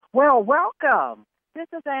Well, welcome. This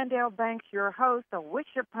is Andell Banks, your host of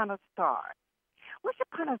Wish Upon a Star. Wish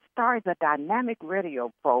Upon a Star is a dynamic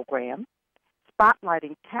radio program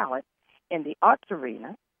spotlighting talent in the arts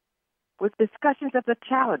arena with discussions of the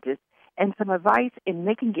challenges and some advice in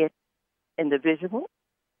making it in the visual,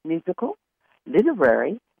 musical,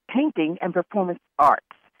 literary, painting, and performance arts.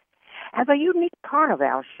 As a unique part of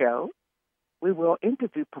our show, we will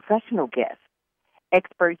interview professional guests,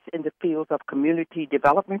 experts in the fields of community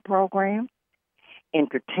development programs,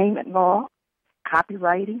 entertainment law,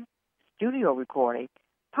 copywriting, studio recording,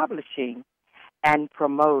 publishing, and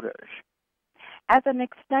promoters. As an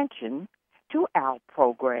extension to our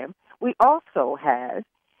program, we also have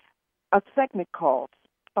a segment called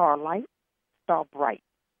Starlight, Star Bright.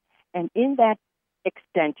 And in that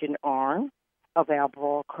extension arm of our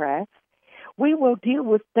broadcast, we will deal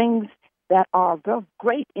with things that are of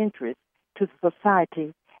great interest to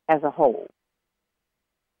society as a whole.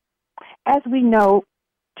 As we know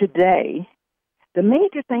today, the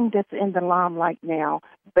major thing that's in the limelight now,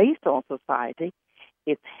 based on society,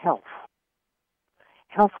 is health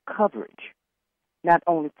coverage, not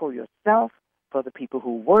only for yourself, for the people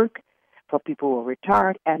who work, for people who are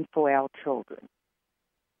retired, and for our children.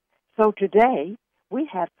 So today, we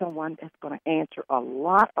have someone that's going to answer a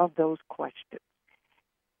lot of those questions.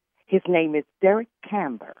 His name is Derrick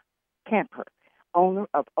Camper, owner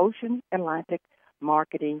of Ocean Atlantic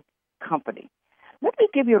Marketing Company. Let me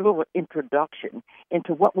give you a little introduction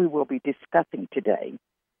into what we will be discussing today.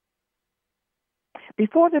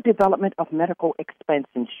 Before the development of medical expense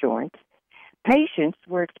insurance, patients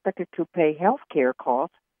were expected to pay health care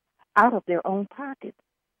costs out of their own pockets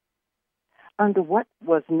under what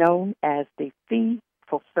was known as the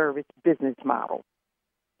fee-for-service business model.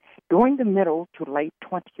 During the middle to late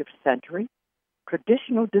 20th century,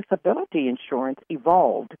 traditional disability insurance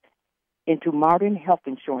evolved into modern health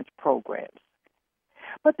insurance programs.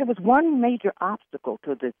 But there was one major obstacle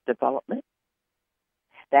to this development,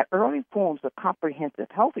 that early forms of comprehensive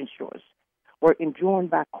health insurance were enjoined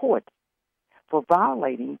by courts for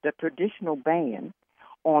violating the traditional ban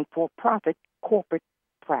on for-profit corporate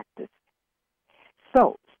practice.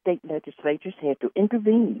 So, state legislatures had to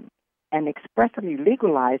intervene and expressly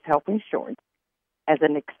legalize health insurance as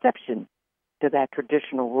an exception to that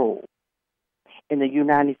traditional rule. In the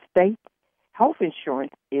United States, health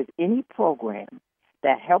insurance is any program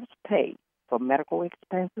that helps pay for medical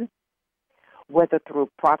expenses, whether through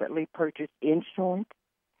privately purchased insurance,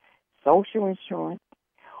 social insurance,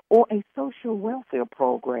 or a social welfare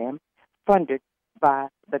program funded by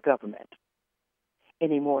the government.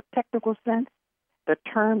 In a more technical sense, the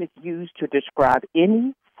term is used to describe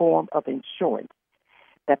any form of insurance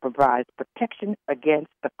that provides protection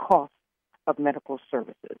against the cost of medical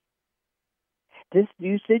services. This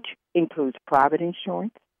usage includes private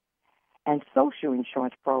insurance and social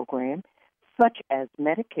insurance programs such as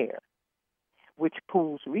Medicare, which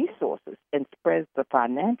pools resources and spreads the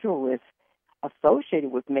financial risk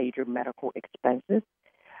associated with major medical expenses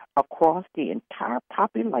across the entire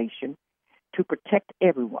population to protect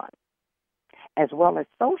everyone, as well as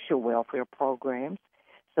social welfare programs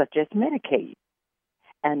such as Medicaid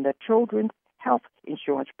and the Children's Health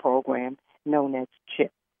Insurance Program known as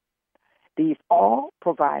CHIP. These all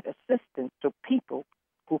provide assistance to people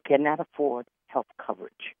who cannot afford health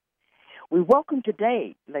coverage. We welcome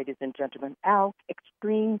today, ladies and gentlemen, our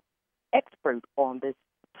extreme expert on this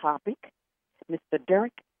topic, Mr.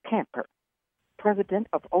 Derrick Camper, president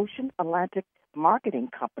of Ocean Atlantic Marketing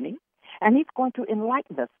Company, and he's going to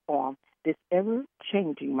enlighten us on this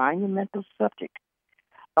ever-changing monumental subject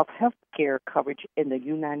of health care coverage in the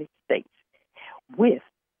United States, with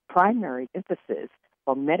primary emphasis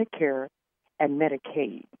on Medicare and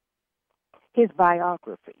Medicaid. His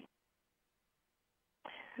biography.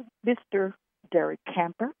 Mr. Derrick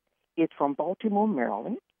Camper is from Baltimore,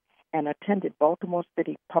 Maryland, and attended Baltimore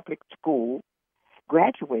City Public School,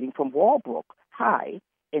 graduating from Walbrook High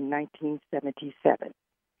in 1977.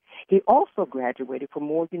 He also graduated from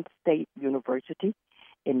Morgan State University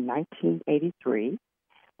in 1983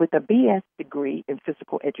 with a BS degree in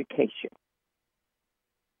physical education.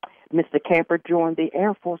 Mr. Camper joined the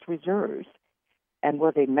Air Force Reserves and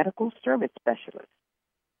was a medical service specialist.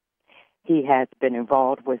 He has been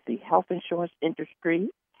involved with the health insurance industry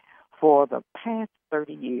for the past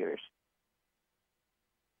 30 years.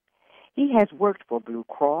 He has worked for Blue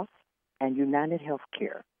Cross and United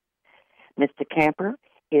Healthcare. Mr. Camper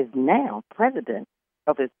is now president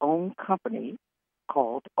of his own company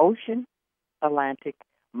called Ocean Atlantic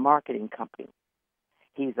Marketing Company.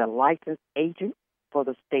 He's a licensed agent for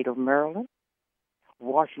the state of Maryland,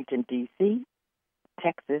 Washington, D.C.,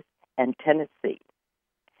 Texas, and Tennessee.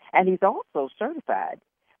 And he's also certified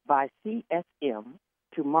by CSM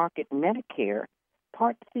to market Medicare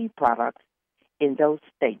Part C products in those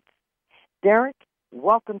states. Derrick,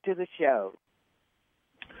 welcome to the show.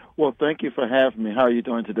 Well, thank you for having me. How are you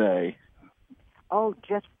doing today? Oh,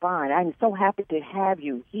 just fine. I'm so happy to have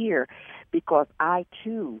you here because I,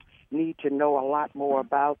 too, need to know a lot more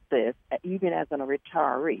about this, even as a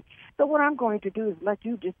retiree. So what I'm going to do is let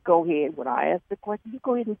you just go ahead. When I ask the question, you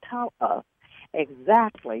go ahead and tell us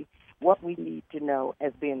exactly what we need to know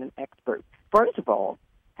as being an expert. First of all,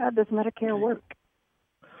 how does Medicare work?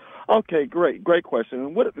 Okay, great question.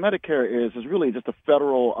 And what Medicare is really just a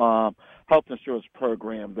federal health insurance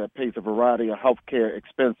program that pays a variety of health care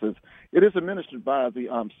expenses. It is administered by the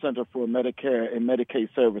Center for Medicare and Medicaid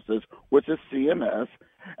Services, which is CMS,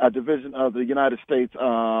 a division of the United States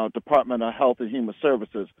Department of Health and Human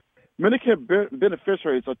Services. Medicare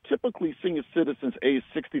beneficiaries are typically senior citizens aged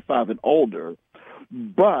 65 and older,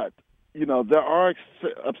 but there are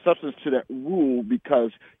exceptions to that rule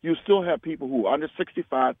because you still have people who are under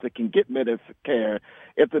 65 that can get Medicare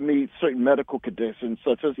if they meet certain medical conditions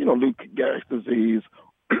such as, Lou Gehrig's disease,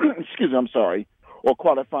 or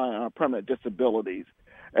qualifying permanent disabilities.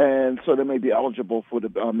 And so they may be eligible for the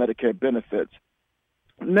Medicare benefits.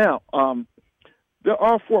 Now, there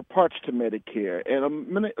are 4 parts to Medicare,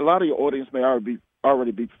 and a lot of your audience may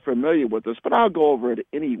already be familiar with this, but I'll go over it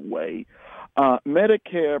anyway.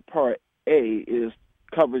 Medicare Part A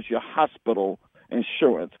covers your hospital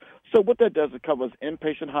insurance. So what that does, it covers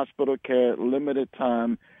inpatient hospital care, limited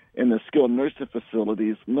time in the skilled nursing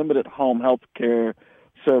facilities, limited home health care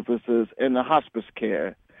services, and the hospice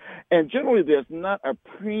care. And generally, there's not a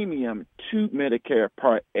premium to Medicare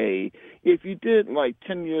Part A. If you did like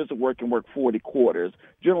 10 years of work and work 40 quarters,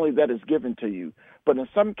 generally that is given to you. But in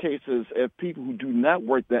some cases, if people who do not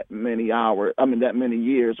work that many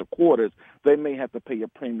years or quarters, they may have to pay a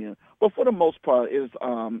premium. But for the most part,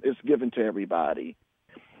 it's given to everybody.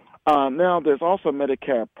 Now, there's also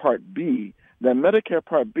Medicare Part B. That Medicare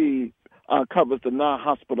Part B covers the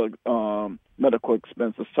non-hospital medical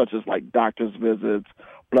expenses such as like doctor's visits,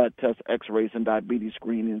 blood tests, x-rays, and diabetes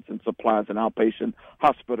screenings and supplies and outpatient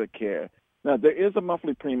hospital care. Now, there is a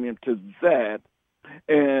monthly premium to that,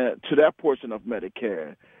 and to that portion of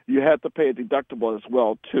Medicare. You have to pay a deductible as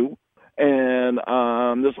well, too. And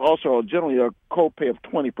there's also generally a copay of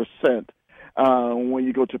 20% when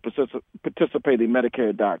you go to participating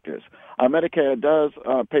Medicare doctors. Medicare does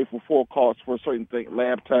pay for full costs for certain things,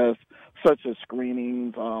 lab tests, such as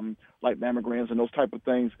screenings, like mammograms and those type of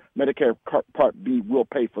things. Medicare Part B will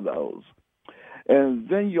pay for those. And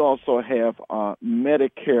then you also have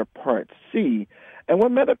Medicare Part C. And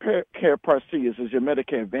what Medicare Part C is your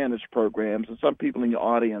Medicare Advantage programs, and some people in your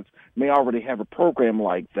audience may already have a program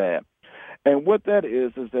like that. And what that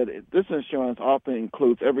is that this insurance often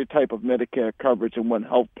includes every type of Medicare coverage in one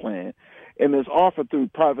health plan, and is offered through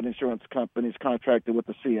private insurance companies contracted with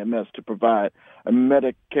the CMS to provide a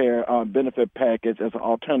Medicare benefit package as an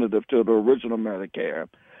alternative to the original Medicare.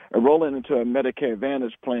 Enrolling into a Medicare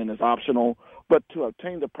Advantage plan is optional, but to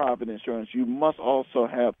obtain the private insurance, you must also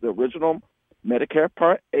have the original Medicare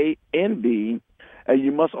Part A and B, and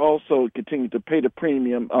you must also continue to pay the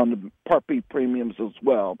premium on the Part B premiums as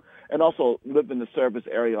well, and also live in the service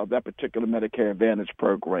area of that particular Medicare Advantage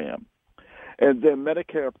program. And then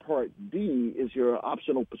Medicare Part D is your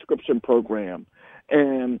optional prescription program,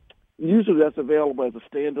 and usually that's available as a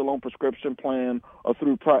standalone prescription plan or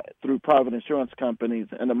through private insurance companies,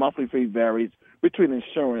 and the monthly fee varies between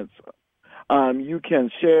insurance. You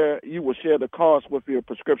will share the cost with your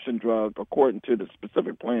prescription drug according to the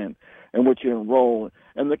specific plan in which you enroll,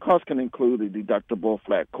 and the cost can include a deductible,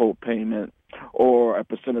 flat co-payment, or a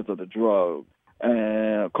percentage of the drug,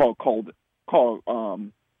 called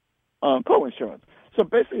co-insurance. So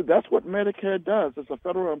basically, that's what Medicare does. It's a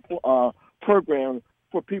federal program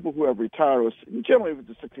for people who have retired, generally over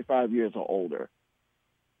 65 years or older.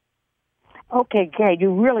 Okay, Gay,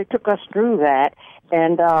 you really took us through that,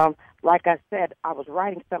 and like I said, I was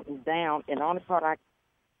writing something down, and the only part I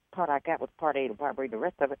got was Part A to Part B. The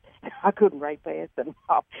rest of it, I couldn't write fast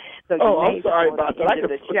enough. So I'm sorry about that. End of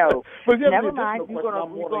the show. Never mind. We're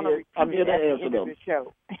going to repeat that at the end of the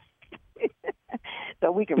show.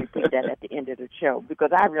 So we can repeat that at the end of the show because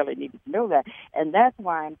I really needed to know that, and that's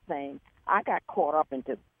why I'm saying I got caught up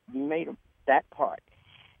into that part.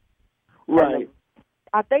 Right.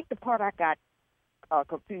 I think the part I got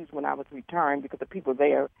confused when I was retiring because the people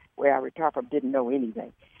there where I retired from didn't know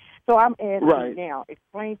anything. So I'm asking you now,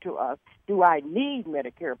 explain to us, do I need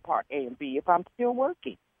Medicare Part A and B if I'm still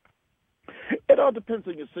working? It all depends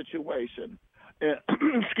on your situation.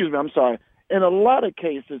 Excuse me, I'm sorry. in a lot of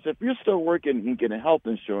cases, if you're still working and getting health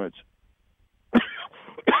insurance,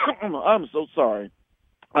 I'm so sorry.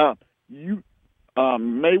 You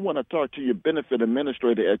may want to talk to your benefit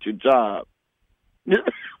administrator at your job.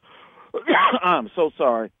 I'm so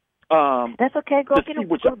sorry. That's okay. Go get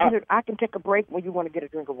it. I can take a break when you want to get a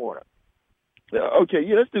drink of water. Okay,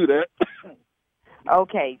 yeah, let's do that.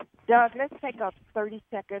 Okay, Doug, let's take a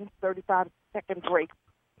 35-second break,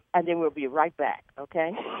 and then we'll be right back,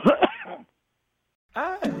 okay?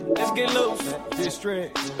 Let's get loose.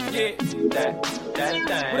 District. Yeah.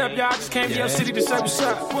 What up, y'all? Just came to your city to say what's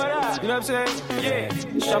up. What up? You know what I'm saying? Yeah.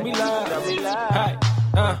 Show me love. Hey.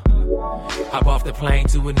 Hop off the plane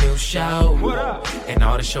to a new show. What up? And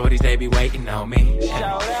all the shorties, they be waiting on me.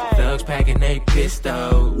 Thugs packing they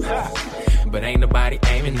pistols. But ain't nobody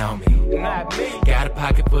aiming on me. Not me. Got a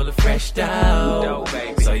pocket full of fresh dough.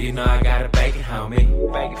 So you know I gotta bake it, homie.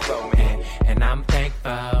 Bake it for me. And I'm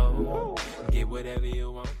thankful. Get whatever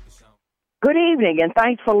you want. Good evening, and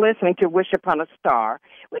thanks for listening to Wish Upon a Star.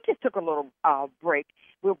 We just took a little break.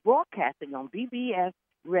 We're broadcasting on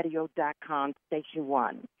bbsradio.com, Station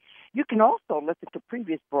 1. You can also listen to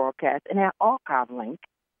previous broadcasts in our archive link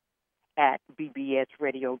at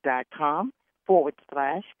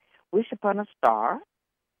bbsradio.com/Wish Upon a Star,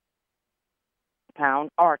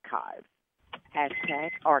 #archives,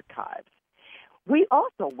 #archives. We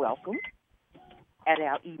also welcome at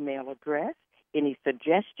our email address any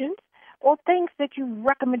suggestions or things that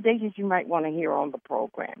recommendations you might want to hear on the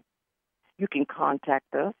program. You can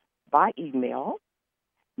contact us by email,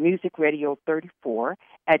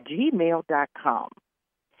 musicradio34@gmail.com.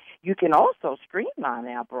 You can also streamline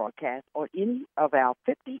our broadcast on any of our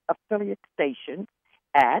 50 affiliate stations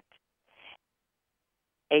at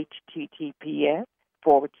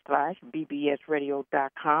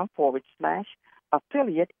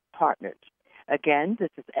https://bbsradio.com/affiliate partners. Again,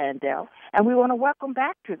 this is Andel, and we want to welcome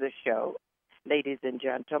back to the show, ladies and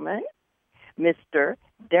gentlemen, Mr.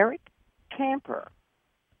 Derrick Camper.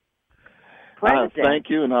 Thank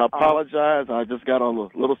you, and I apologize. I just got a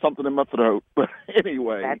little something in my throat. But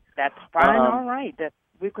anyway. That's fine, all right.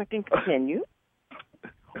 We can continue.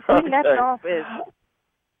 We left off is...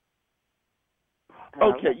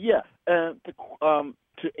 Okay, yeah. And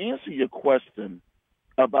to answer your question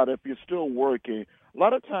about if you're still working, a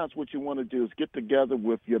lot of times what you want to do is get together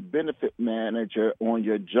with your benefit manager on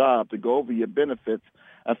your job to go over your benefits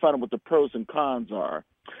and find out what the pros and cons are.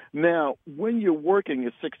 Now, when you're working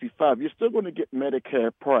at 65, you're still going to get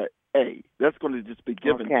Medicare Part A. That's going to just be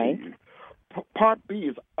given to you. Part B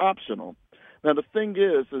is optional. Now, the thing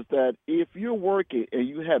is that if you're working and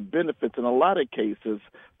you have benefits, in a lot of cases,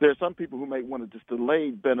 there are some people who may want to just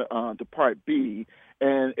delay to Part B,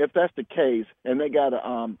 and if that's the case, and they got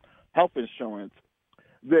health insurance,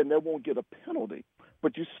 then they won't get a penalty.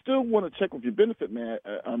 But you still want to check with your benefit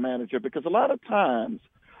manager, because a lot of times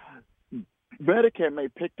Medicare may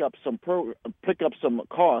pick up some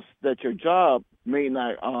costs that your job may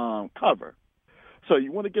not cover. So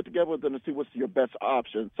you want to get together with them and see what's your best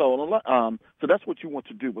option. So that's what you want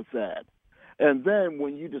to do with that. And then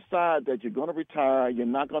when you decide that you're going to retire, you're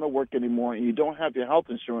not going to work anymore, and you don't have your health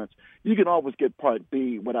insurance, you can always get Part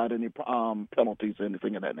B without any penalties or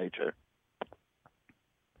anything of that nature.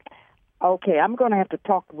 Okay, I'm going to have to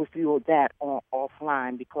talk with you on that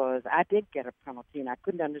offline, because I did get a penalty, and I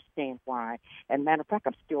couldn't understand why. And matter of fact,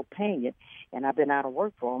 I'm still paying it, and I've been out of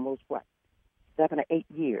work for almost, 7 or 8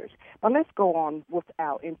 years. But let's go on with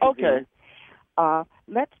our interview. Okay.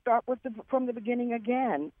 Let's start from the beginning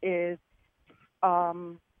again. Do I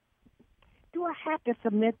have to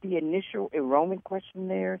submit the initial enrollment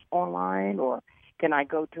questionnaires online, or can I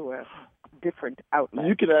go to a different outlet?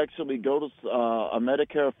 You could actually go to a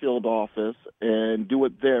Medicare field office and do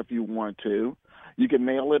it there if you want to. You can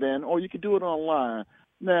mail it in, or you can do it online.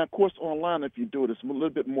 Now, of course, online, if you do it, it's a little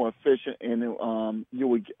bit more efficient, and you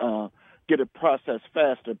would get it processed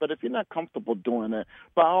faster. But if you're not comfortable doing it,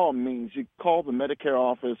 by all means, you call the Medicare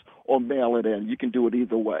office or mail it in. You can do it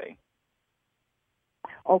either way.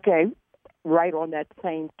 Okay. Right on that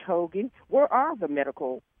same token, where are the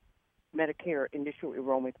Medicare initial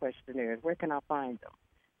enrollment questionnaires? Where can I find them?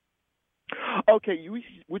 Okay,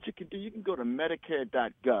 what you can do, you can go to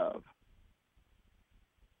Medicare.gov.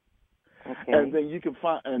 Okay. And then you can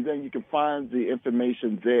find the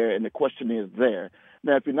information there, and the questionnaire is there.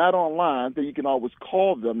 Now, if you're not online, then you can always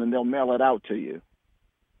call them, and they'll mail it out to you.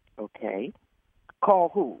 Okay. Call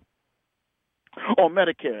who? Oh,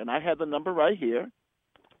 Medicare, and I have the number right here.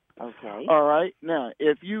 Okay. All right. Now,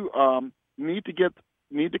 if you need to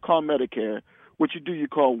call Medicare, what you do, you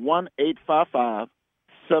call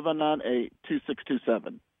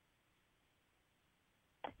 1-855-798-2627.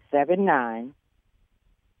 79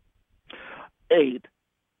 8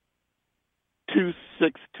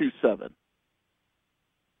 2627.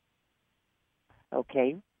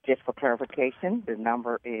 Okay, just for clarification, the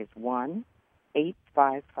number is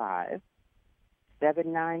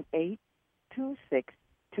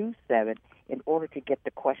 1-855-798-2627 in order to get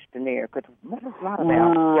the questionnaire, because a lot of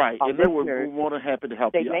right, our and they were listeners, more than happy to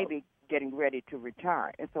help they you may out. be getting ready to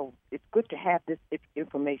retire, and so it's good to have this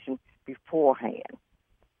information beforehand.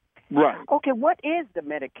 Right. Okay, what is the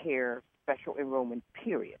Medicare special enrollment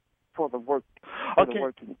period for the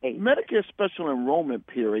working age? Medicare special enrollment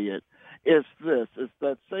period is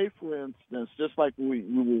that, say, for instance, just like we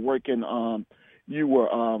were working, you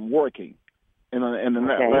were working in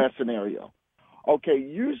the last scenario. Okay,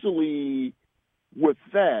 usually with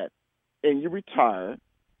that, and you retire,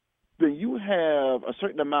 then you have a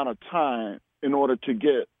certain amount of time in order to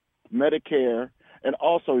get Medicare and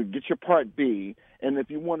also get your Part B. And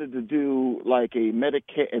if you wanted to do like a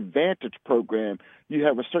Medicare Advantage program, you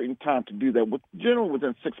have a certain time to do that, generally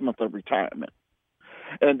within 6 months of retirement.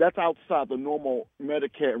 And that's outside the normal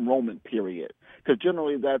Medicare enrollment period, because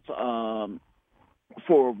generally that's for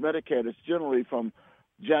Medicare, it's generally from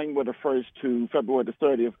January the 1st to February the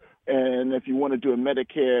 30th. And if you want to do a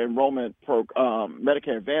Medicare enrollment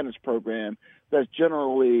Medicare Advantage program, that's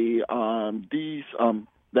generally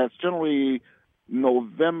that's generally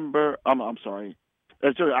November. I'm sorry.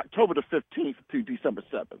 That's generally October the 15th to December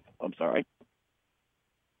 7th. I'm sorry.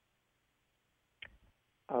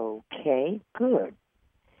 Okay, good.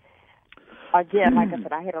 Again, like I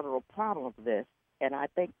said, I had a little problem with this, and I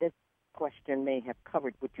think this question may have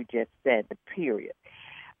covered what you just said, the period.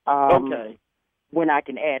 Okay. When I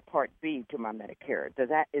can add Part B to my Medicare, is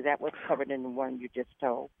that what's covered in the one you just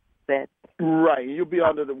said? Right. You'll be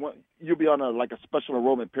under like a special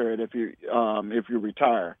enrollment period if you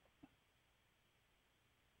retire.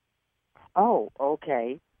 Oh,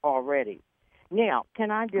 okay. Already. Now,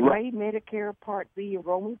 can I delay Medicare Part B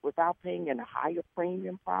enrollment without paying a higher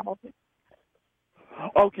premium, probably?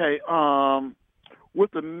 Okay.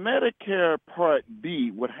 With the Medicare Part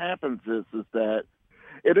B, what happens is that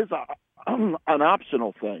it is an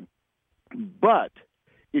optional thing. But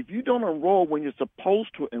if you don't enroll when you're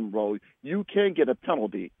supposed to enroll, you can get a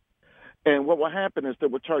penalty. And what will happen is they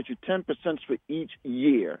will charge you 10% for each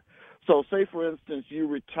year. So say, for instance,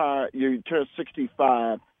 you turn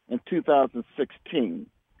 65 in 2016,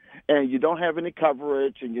 and you don't have any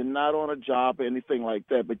coverage, and you're not on a job or anything like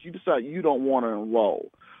that, but you decide you don't want to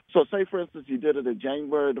enroll. So say, for instance, you did it on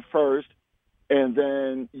January the 1st, and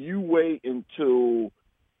then you wait until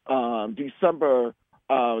December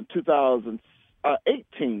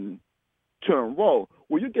 2018 to enroll.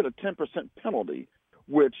 Well, you get a 10% penalty,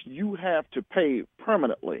 which you have to pay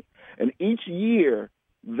permanently. And each year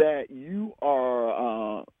that you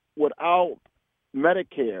are without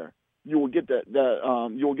Medicare, you will get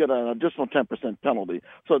you'll get an additional 10% penalty.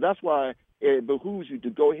 So that's why it behooves you to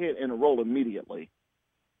go ahead and enroll immediately.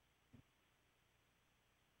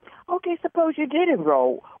 Okay, suppose you did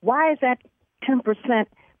enroll. Why is that 10%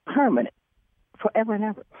 permanent, forever and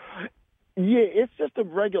ever? Yeah, it's just a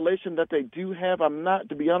regulation that they do have.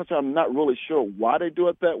 To be honest, I'm not really sure why they do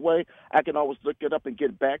it that way. I can always look it up and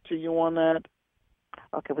get back to you on that.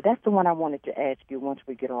 Okay, but that's the one I wanted to ask you once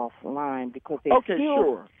we get offline, because they're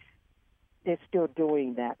still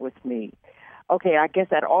doing that with me. Okay, I guess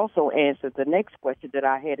that also answers the next question that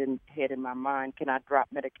I had in my mind. Can I drop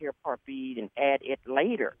Medicare Part B and add it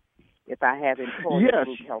later if I have employer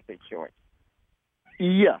group health insurance?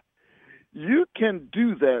 Yeah. You can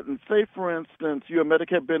do that. And say, for instance, you're a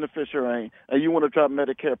Medicare beneficiary and you want to drop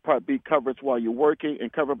Medicare Part B coverage while you're working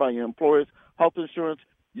and covered by your employer's health insurance,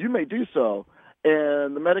 you may do so.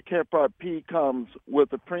 And the Medicare Part B comes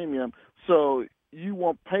with a premium, so you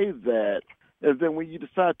won't pay that. And then when you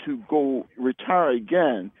decide to go retire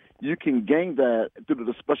again, you can gain that through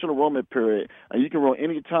the special enrollment period, and you can enroll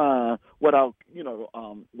any time without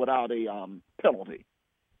a penalty.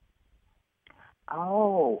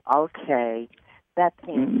 Oh, okay. That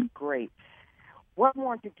seems great. What we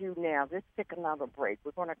want to do now, let's take another break.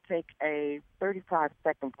 We're going to take a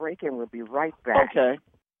 35-second break, and we'll be right back. Okay.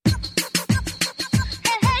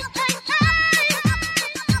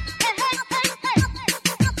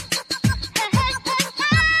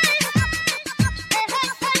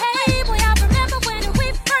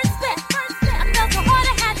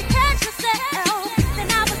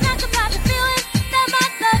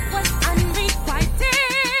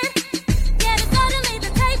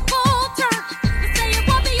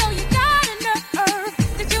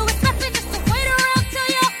 Did you expect me just to wait around till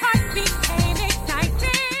your heartbeat came ignited?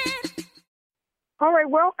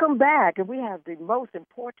 Welcome back. And we have the most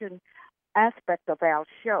important aspect of our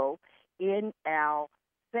show in our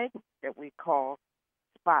segment that we call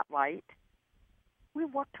Spotlight. We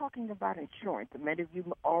were talking about insurance. And many of you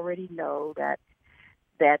already know that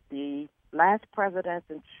the last president's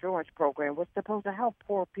insurance program was supposed to help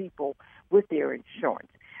poor people with their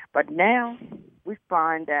insurance. But now we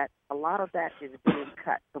find that a lot of that is being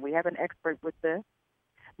cut. So we have an expert with this,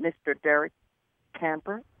 Mr. Derrick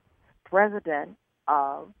Camper, president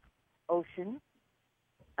of Ocean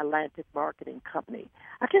Atlantic Marketing Company.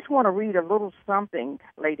 I just want to read a little something,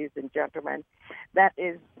 ladies and gentlemen, that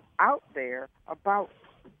is out there about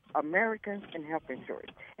Americans and health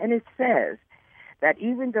insurance. And it says that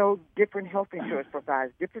even though different health insurance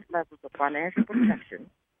provides different levels of financial protection,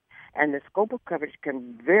 and the scope of coverage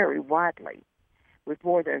can vary widely, with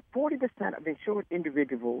more than 40% of insured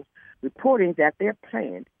individuals reporting that their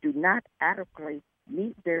plans do not adequately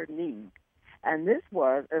meet their needs. And this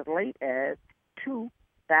was as late as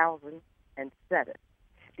 2007.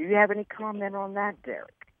 Do you have any comment on that,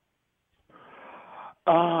 Derrick?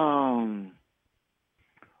 I'm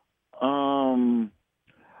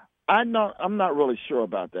not really sure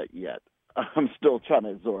about that yet. I'm still trying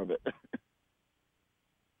to absorb it.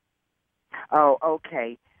 Oh,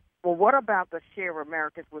 okay. Well, what about the share of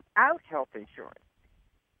Americans without health insurance?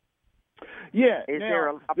 Yeah. Is there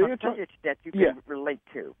a percentage that you can relate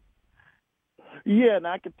to? Yeah, and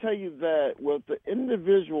I can tell you that with the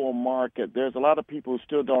individual market, there's a lot of people who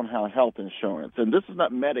still don't have health insurance. And this is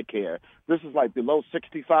not Medicare. This is like below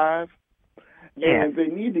 65. Yeah. And they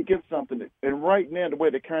need to get something. And right now, the way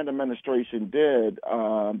the current administration did,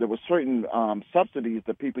 there were certain subsidies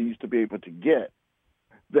that people used to be able to get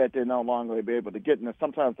that they're no longer be able to get. And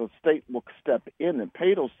sometimes the state will step in and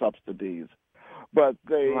pay those subsidies. But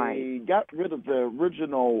they got rid of the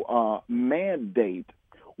original mandate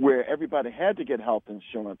where everybody had to get health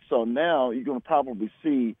insurance. So now you're going to probably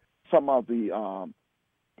see some of the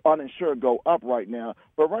uninsured go up right now.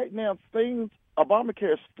 But right now,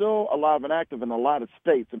 Obamacare is still alive and active in a lot of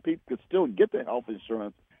states, and people can still get their health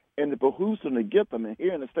insurance, and it behooves them to get them. And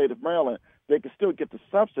here in the state of Maryland, they can still get the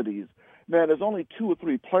subsidies. Now, there's only 2 or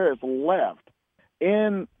 3 players left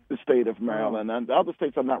in the state of Maryland, and the other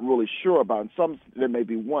states I'm not really sure about. In some, there may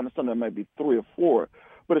be 1, and some there may be 3 or 4.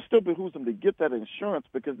 But it still behooves them to get that insurance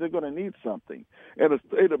because they're going to need something. And the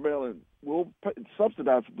state of Maryland will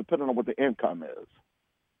subsidize it depending on what the income is.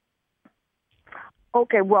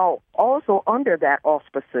 Okay, well, also under that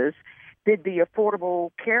auspices, did the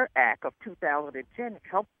Affordable Care Act of 2010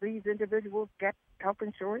 help these individuals get health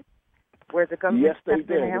insurance? Where the government yes, they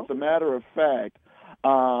did. As a matter of fact,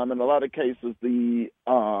 in a lot of cases, the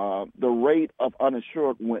rate of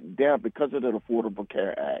uninsured went down because of the Affordable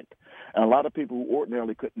Care Act. And a lot of people who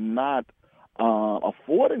ordinarily could not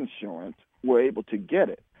afford insurance were able to get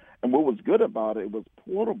it. And what was good about it, it was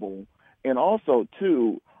portable. And also,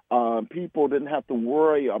 too, people didn't have to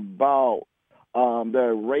worry about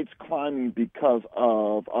their rates climbing because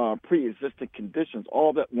of pre-existing conditions.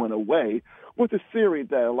 All that went away with the theory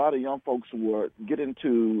that a lot of young folks would get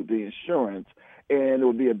into the insurance and it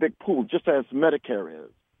would be a big pool, just as Medicare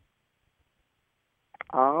is.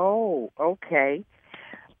 Oh, okay.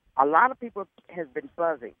 A lot of people have been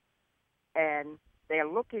buzzing, and they're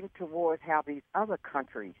looking towards how these other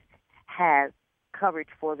countries have coverage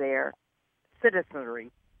for their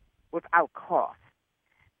citizenry without cost.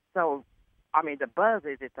 So, I mean, the buzz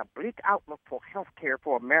is it's a bleak outlook for health care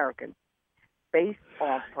for Americans based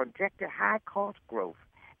on projected high-cost growth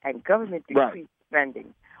and government decreased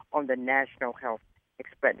spending on the national health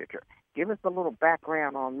expenditure. Give us a little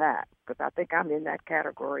background on that, because I think I'm in that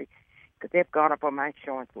category, because they've gone up on my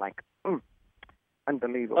insurance like,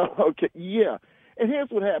 unbelievable. Okay, yeah. And here's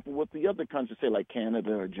what happened with the other countries, say like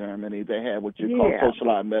Canada or Germany. They have what you call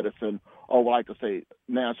socialized medicine, or like to say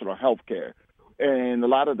national health care. And a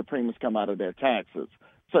lot of the premiums come out of their taxes.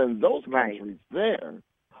 So in those countries there,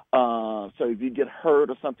 so if you get hurt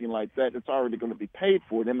or something like that, it's already going to be paid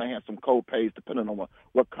for. They may have some co-pays depending on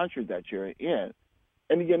what country that you're in.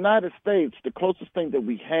 In the United States, the closest thing that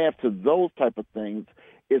we have to those type of things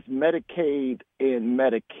is Medicaid and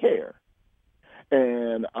Medicare.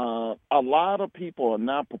 And a lot of people are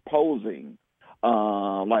now proposing,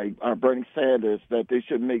 like Bernie Sanders, that they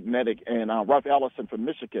should make and Ralph Ellison from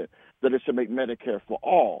Michigan, that they should make Medicare for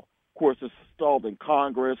all. Of course, it's stalled in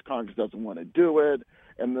Congress. Congress doesn't want to do it.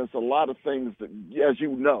 And there's a lot of things that, as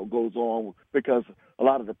you know, goes on because a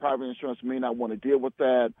lot of the private insurance may not want to deal with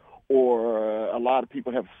that, or a lot of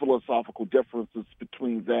people have philosophical differences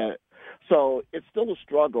between that. So it's still a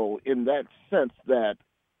struggle in that sense that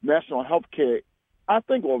national health care, I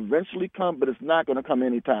think, will eventually come, but it's not going to come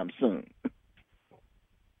anytime soon.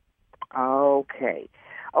 Okay.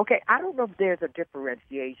 Okay, I don't know if there's a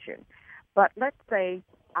differentiation, but let's say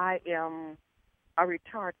I am a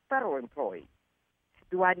retired federal employee.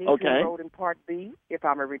 Do I need to enroll in Part B if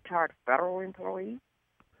I'm a retired federal employee?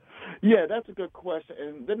 Yeah, that's a good question.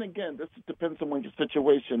 And then again, this depends on what your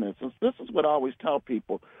situation is. So this is what I always tell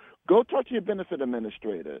people. Go talk to your benefit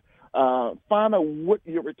administrator. Find out what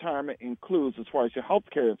your retirement includes as far as your health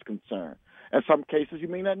care is concerned. In some cases, you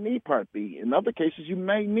may not need Part B. In other cases, you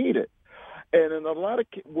may need it. And in a lot of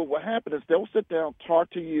what will happen is they'll sit down, talk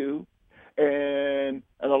to you, and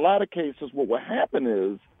in a lot of cases, what will happen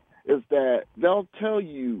is that they'll tell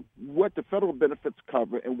you what the federal benefits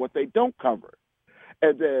cover and what they don't cover.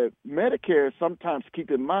 And the Medicare, sometimes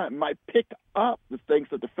keep in mind, might pick up the things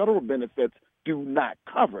that the federal benefits do not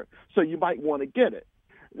cover. So you might want to get it.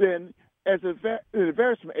 Then as it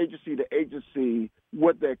varies from agency to agency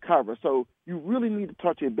what they cover. So you really need to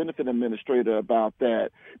talk to your benefit administrator about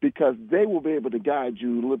that because they will be able to guide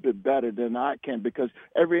you a little bit better than I can because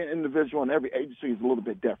every individual and every agency is a little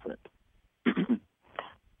bit different.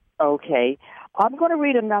 Okay. I'm going to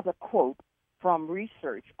read another quote from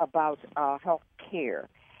research about health care.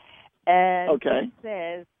 And it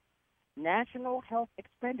says, national health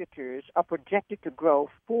expenditures are projected to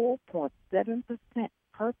grow 4.7%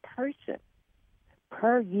 per person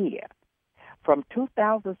per year from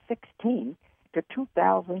 2016 to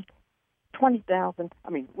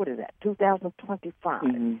 2025.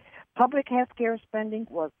 Mm-hmm. Public health care spending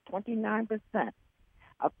was 29%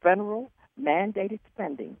 of federal mandated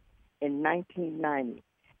spending in 1990,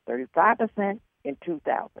 35% in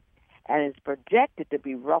 2000, and is projected to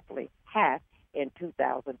be roughly half in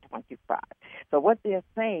 2025. So what they're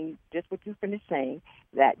saying, just what you finished saying,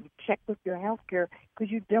 that you check with your health care because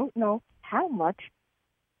you don't know how much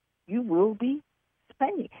you will be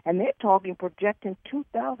spending. And they're projecting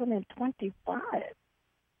 2025.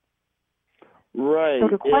 Right. So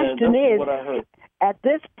the question is, at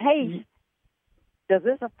this pace, does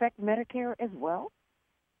this affect Medicare as well?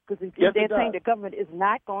 Because they're saying the government is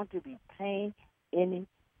not going to be paying any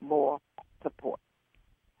more support.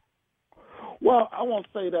 Well, I won't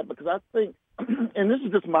say that because I think, and this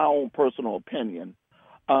is just my own personal opinion,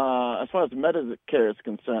 as far as Medicare is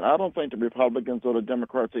concerned, I don't think the Republicans or the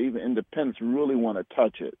Democrats or even independents really want to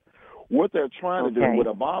touch it. What they're trying to do, what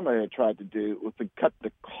Obama had tried to do, was to cut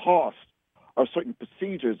the cost of certain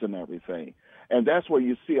procedures and everything. And that's where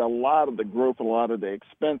you see a lot of the growth, a lot of the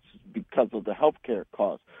expenses because of the health care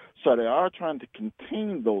costs. So they are trying to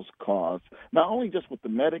contain those costs, not only just with the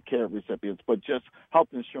Medicare recipients, but just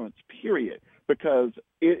health insurance, period. Because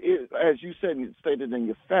it as you said and stated in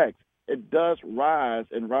your facts, it does rise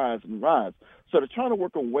and rise and rise. So they're trying to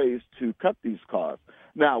work on ways to cut these costs.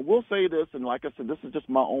 Now, we'll say this, and like I said, this is just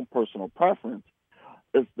my own personal preference,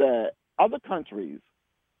 is that other countries,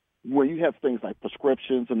 where you have things like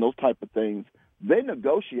prescriptions and those type of things, they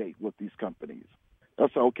negotiate with these companies.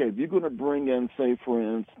 That's okay. If you're going to bring in, say, for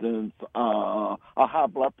instance, a high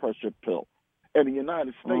blood pressure pill, in the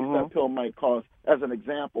United States, that pill might cost, as an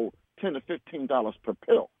example, $10 to $15 per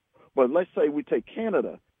pill. But let's say we take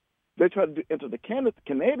Canada. They try to enter the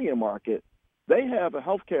Canadian market. They have a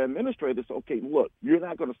healthcare administrator say, okay, look, you're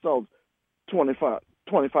not going to sell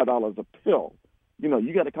 $25 a pill. You know,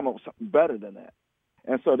 you got to come up with something better than that.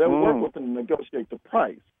 And so they work with them to negotiate the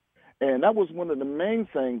price. And that was one of the main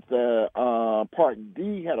things that Part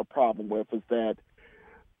D had a problem with, is that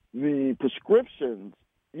the prescriptions,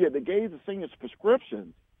 they gave the seniors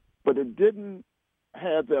prescriptions, but it didn't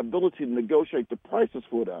have the ability to negotiate the prices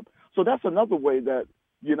for them. So that's another way that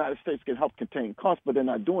the United States can help contain costs, but they're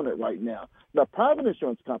not doing it right now. Now, private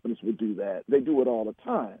insurance companies would do that. They do it all the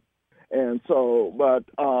time. And so,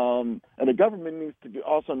 and the government needs to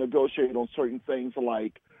also negotiate on certain things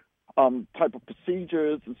like type of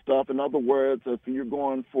procedures and stuff. In other words, if you're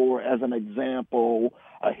going for, as an example,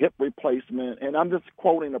 a hip replacement, and I'm just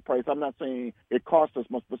quoting the price. I'm not saying it costs as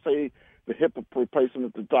much, but say the hip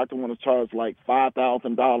replacement, the doctor want to charge like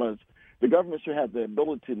 $5,000. The government should have the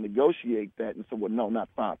ability to negotiate that and say, well, no, not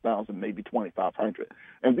 $5,000, maybe $2,500.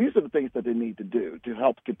 And these are the things that they need to do to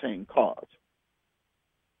help contain costs.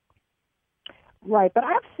 Right, but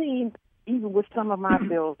I've seen, even with some of my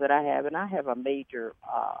bills that I have, and I have a major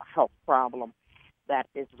health problem that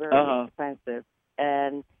is very expensive,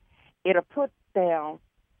 and it'll put down,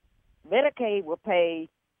 Medicaid will pay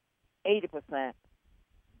 80%,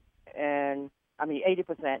 and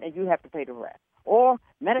you have to pay the rest. Or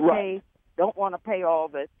Medicaid don't want to pay all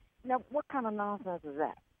this. Now, what kind of nonsense is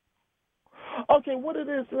that? Okay, what it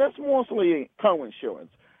is, that's mostly co-insurance.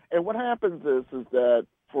 And what happens is that,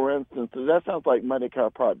 for instance, that sounds like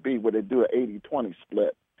Medicare Part B, where they do an 80-20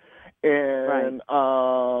 split. and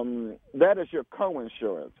that is your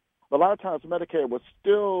co-insurance. A lot of times Medicare will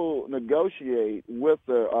still negotiate with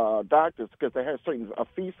the doctors because they have a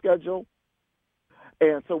fee schedule.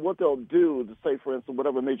 And so what they'll do to say, for instance,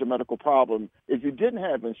 whatever major medical problem, if you didn't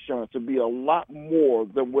have insurance, it would be a lot more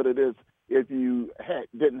than what it is if you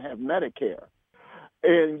didn't have Medicare.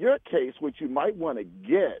 In your case, what you might want to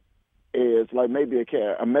get is like maybe a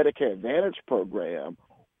Medicare Advantage program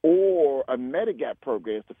or a Medigap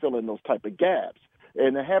program to fill in those type of gaps.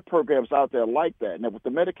 And they have programs out there like that. Now, with the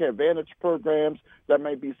Medicare Advantage programs, there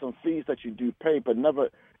may be some fees that you do pay, but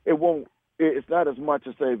it's not as much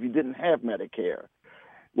as, say, if you didn't have Medicare.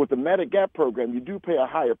 With the Medigap program, you do pay a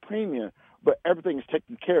higher premium, but everything is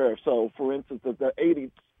taken care of. So, for instance,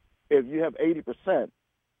 if you have 80%,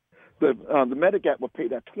 the Medigap will pay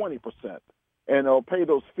that 20%, and they'll pay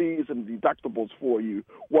those fees and deductibles for you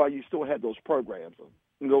while you still have those programs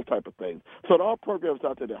and those type of things. So there are programs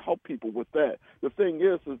out there to help people with that. The thing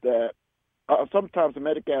is that sometimes the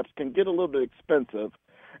Medicaps can get a little bit expensive,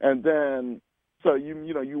 and then so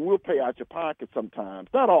you will pay out your pocket sometimes.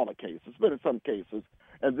 Not all the cases, but in some cases.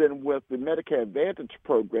 And then with the Medicare Advantage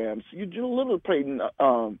programs, you literally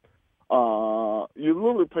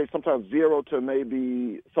pay sometimes zero to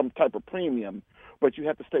maybe some type of premium, but you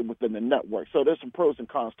have to stay within the network. So there's some pros and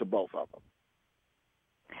cons to both of them.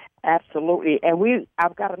 Absolutely, and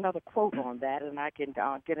I've got another quote on that, and I can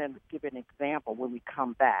give an example when we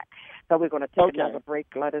come back. So we're going to take another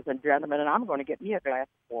break, ladies and gentlemen, and I'm going to get me a glass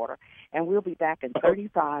of water, and we'll be back in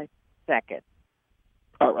 35 seconds.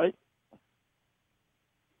 All right.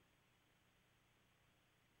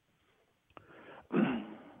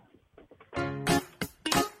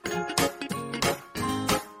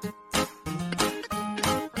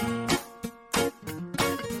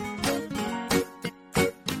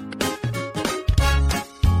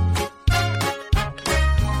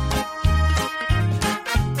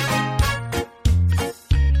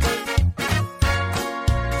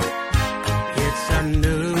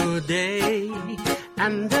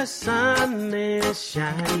 And the sun is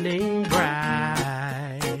shining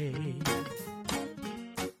bright.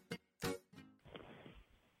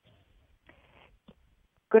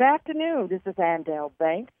 Good afternoon. This is Andell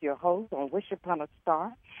Banks, your host on Wish Upon a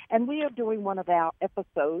Star, and we are doing one of our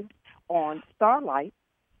episodes on Starlight,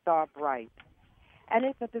 Star Bright. And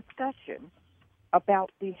it's a discussion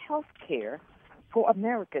about the health care for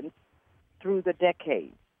Americans through the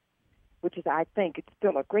decades, which is, I think, it's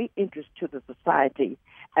still a great interest to the society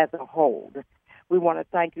as a whole. We want to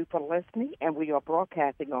thank you for listening, and we are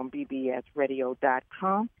broadcasting on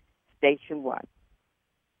bbsradio.com, Station 1.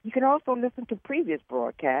 You can also listen to previous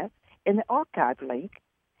broadcasts in the archive link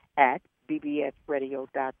at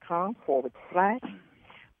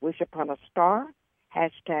bbsradio.com/Wish Upon a Star,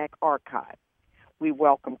 #archive. We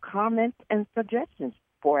welcome comments and suggestions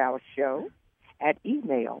for our show at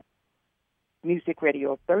email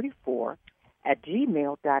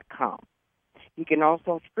musicradio34@gmail.com. You can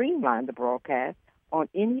also streamline the broadcast on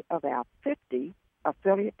any of our 50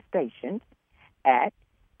 affiliate stations at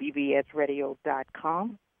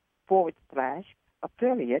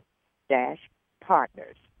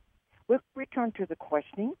bbsradio.com/affiliate-partners. We'll return to the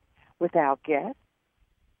questioning with our guest,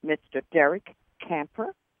 Mr. Derrick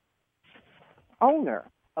Camper, owner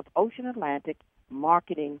of Ocean Atlantic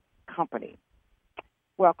Marketing Company.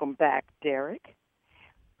 Welcome back, Derrick.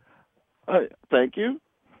 Thank you.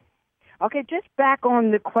 Okay, just back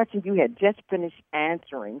on the question you had just finished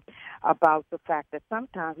answering about the fact that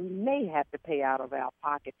sometimes we may have to pay out of our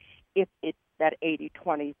pocket if that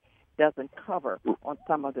 80-20 doesn't cover on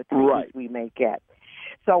some of the treatments we may get.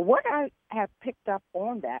 So what I have picked up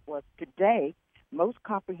on that was today, most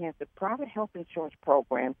comprehensive private health insurance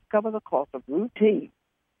programs cover the cost of routine,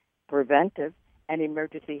 preventive, and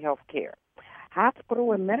emergency health care.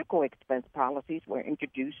 Hospital and medical expense policies were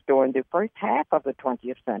introduced during the first half of the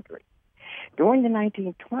 20th century. During the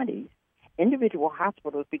 1920s, individual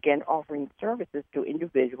hospitals began offering services to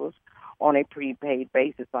individuals on a prepaid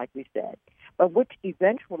basis, like we said, but which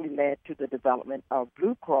eventually led to the development of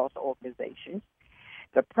Blue Cross organizations,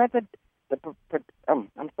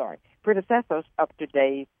 predecessors of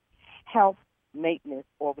today's health maintenance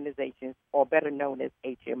organizations, or better known as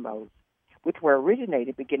HMOs, which were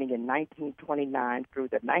originated beginning in 1929 through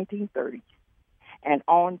the 1930s and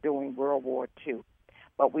on during World War II.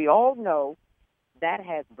 But we all know that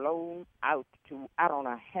has blown out to I don't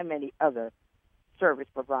know how many other service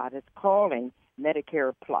providers calling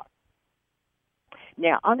Medicare Plus.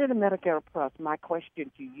 Now, under the Medicare Plus, my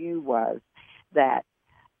question to you was that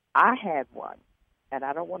I had one, and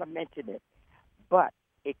I don't want to mention it, but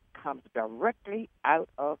it comes directly out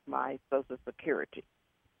of my Social Security.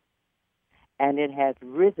 and it has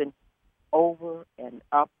risen over and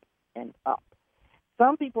up and up.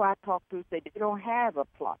 Some people I talk to say they don't have a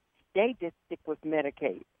plus. They just stick with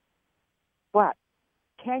Medicaid. But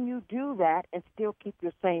can you do that and still keep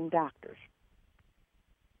your same doctors?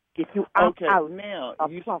 If you opt out now,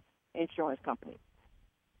 of plus insurance companies.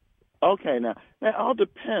 Okay, now it all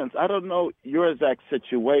depends. I don't know your exact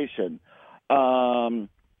situation.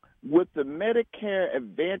 With the Medicare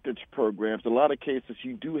Advantage programs, a lot of cases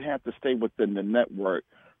you do have to stay within the network.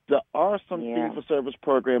 There are some fee-for-service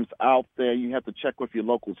programs out there. You have to check with your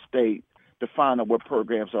local state to find out what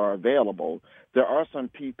programs are available. There are some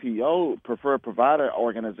PPO, preferred provider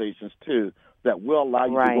organizations, too, that will allow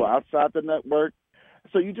you to go outside the network.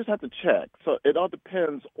 So you just have to check. So it all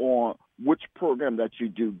depends on which program that you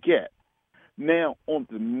do get. Now, on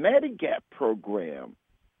the Medigap program,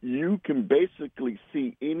 you can basically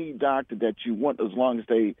see any doctor that you want as long as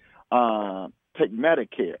they take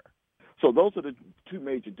Medicare. So those are the two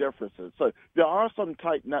major differences. So there are some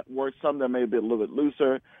tight networks, some that may be a little bit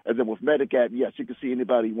looser. And then with Medigap, yes, you can see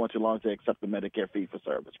anybody you want as long as they accept the Medicare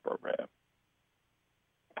fee-for-service program.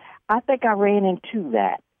 I think I ran into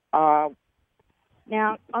that.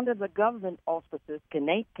 Now, under the government auspices, can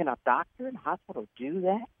a doctor and hospital do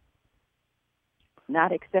that?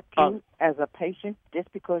 Not accept you as a patient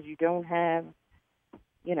just because you don't have,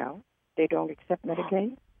 they don't accept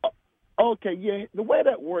Medicaid? Okay, yeah. The way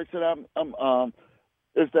that works is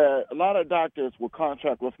that a lot of doctors will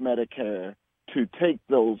contract with Medicare to take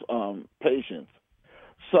those patients.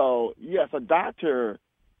 So, yes, a doctor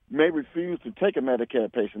may refuse to take a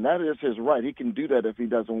Medicare patient. That is his right. He can do that if he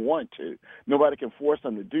doesn't want to. Nobody can force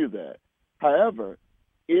him to do that. However,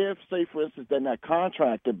 if, say, for instance, they're not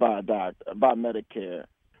contracted by Medicare,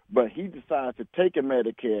 but he decides to take a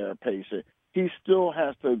Medicare patient, he still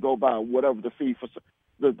has to go by whatever the fee for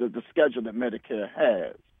the schedule that Medicare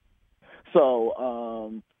has.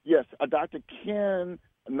 So, yes, a doctor can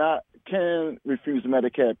refuse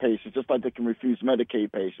Medicare patients just like they can refuse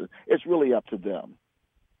Medicaid patients. It's really up to them.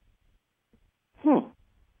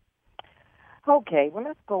 Okay, well,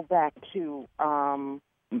 let's go back to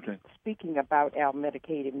speaking about our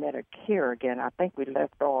Medicaid and Medicare again. I think we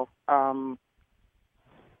left off,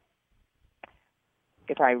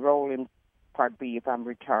 if I roll in Part B, if I'm a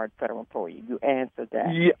retired federal employee. You answered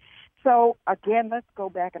that. Yeah. So, again, let's go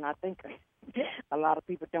back, and I think a lot of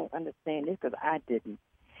people don't understand this because I didn't.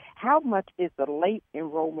 How much is the late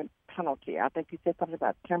enrollment penalty? I think you said something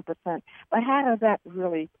about 10%. But how does that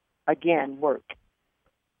really, again, work?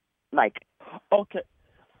 Okay,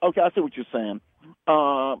 I see what you're saying.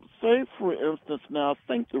 Say, for instance, now I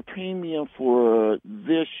think the premium for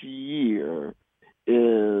this year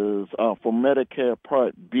is for Medicare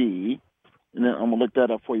Part B, and then I'm going to look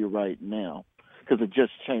that up for you right now because it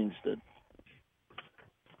just changed it.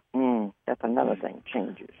 That's another thing,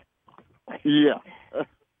 changes. Yeah.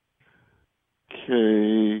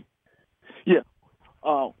 Okay. Yeah.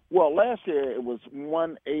 Well, last year it was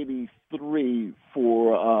 $183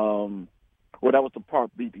 for that was the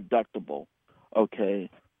Part B deductible. Okay.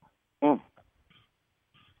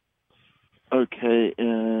 Okay,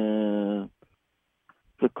 and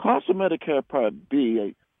the cost of Medicare Part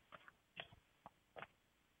B,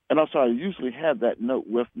 and I'm sorry, I usually have that note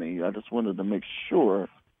with me. I just wanted to make sure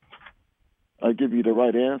I give you the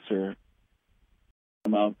right answer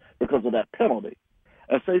because of that penalty.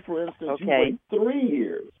 And say, for instance, you wait 3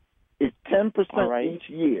 years. It's 10% each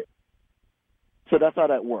year. So that's how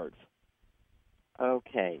that works.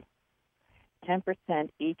 Okay. 10%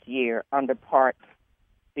 each year under Part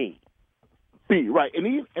B. B, right. And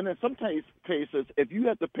in some cases, if you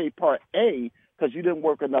have to pay Part A because you didn't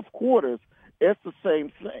work enough quarters, it's the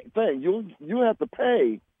same thing. You have to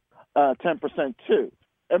pay 10% too.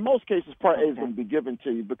 In most cases, Part A is going to be given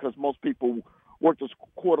to you because most people work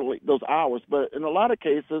those hours. But in a lot of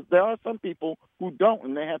cases, there are some people who don't,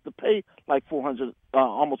 and they have to pay like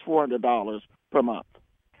almost $400 per month.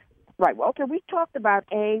 Right. Well, okay, we talked about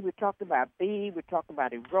A, we talked about B, we talked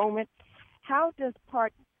about enrollment. How does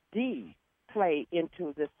Part D play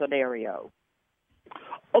into this scenario?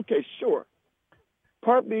 Okay, sure.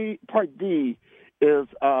 Part D is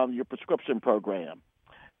your prescription program.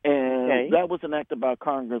 And that was enacted by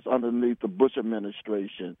Congress underneath the Bush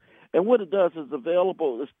administration. And what it does is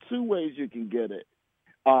available. There's two ways you can get it.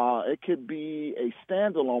 It could be a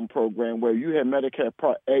standalone program where you have Medicare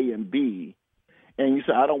Part A and B, and you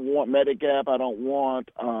say, I don't want Medigap, I don't want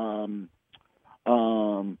a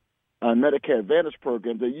Medicare Advantage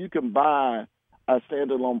program, then you can buy a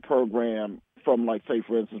standalone program from, like, say,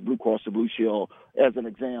 for instance, Blue Cross or Blue Shield as an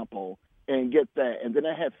example, and get that. And then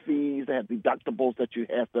they have fees, they have deductibles that you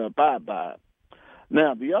have to abide by.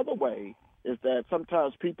 Now, the other way is that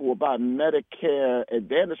sometimes people will buy Medicare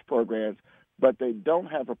Advantage programs, but they don't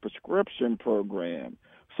have a prescription program.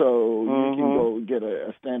 So you can go get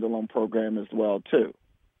a standalone program as well, too.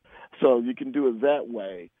 So you can do it that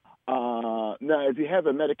way. Now, if you have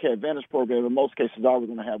a Medicare Advantage program, in most cases, they're always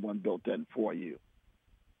going to have one built in for you.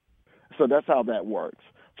 So that's how that works.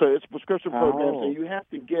 So it's prescription programs, and you have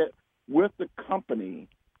to get with the company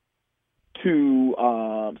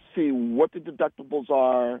to see what the deductibles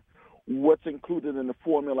are, what's included in the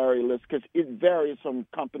formulary list, because it varies from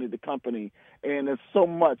company to company, and there's so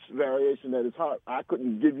much variation that it's hard. I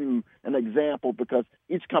couldn't give you an example because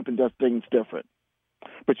each company does things different.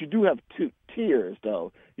 But you do have two tiers,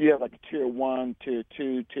 though. You have like a tier 1, tier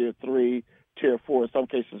 2, tier 3, tier 4, in some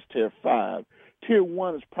cases tier 5. Tier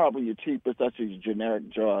 1 is probably your cheapest. That's your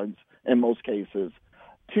generic drugs in most cases.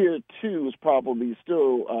 Tier 2 is probably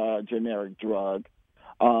still a generic drug,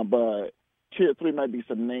 but Tier 3 might be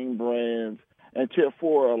some name brands, and Tier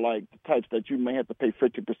 4 are like the types that you may have to pay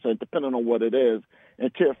 50% depending on what it is.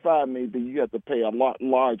 And Tier 5 maybe you have to pay a lot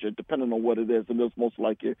larger depending on what it is, and those most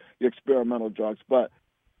like your experimental drugs. But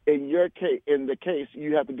in your case, in the case,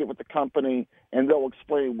 you have to get with the company, and they'll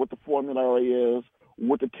explain what the formulary is,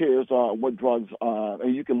 what the tiers are, what drugs are,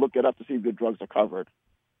 and you can look it up to see if your drugs are covered.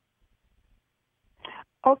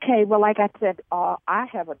 Okay, well, like I said, I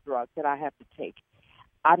have a drug that I have to take.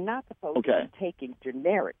 I'm not supposed to be taking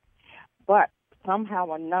generic, but somehow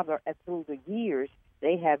or another, through the years,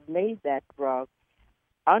 they have made that drug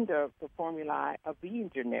under the formula of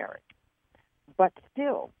being generic. But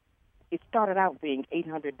still, it started out being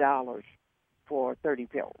 $800 for 30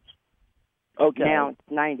 pills. Okay. Now it's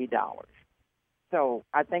 $90. So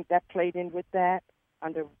I think that played in with that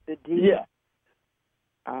under the deal. Yeah.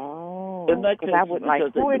 Oh. In that case, I would like,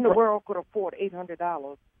 who in the world could afford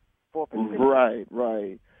 $800 for a prescription?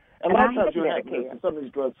 Right. And a lot of times you have some of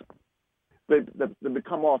these drugs, they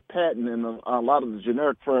become off patent, and a lot of the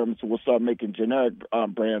generic firms will start making generic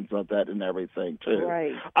brands of that and everything too.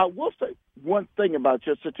 Right. I will say one thing about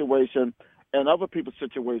your situation and other people's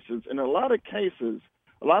situations. In a lot of cases,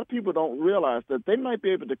 a lot of people don't realize that they might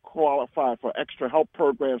be able to qualify for extra help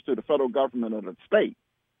programs through the federal government or the state,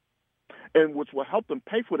 and which will help them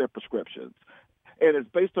pay for their prescriptions. And it's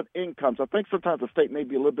based on incomes. I think sometimes the state may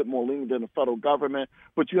be a little bit more lenient than the federal government,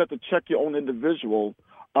 but you have to check your own individual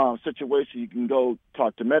situation. You can go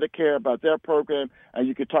talk to Medicare about their program, and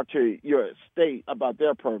you can talk to your state about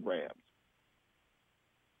their programs.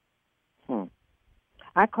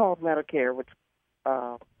 I called Medicare, which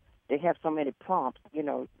they have so many prompts,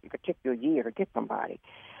 you could take your year to get somebody.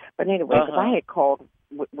 But anyway, because I had called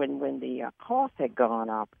when the cost had gone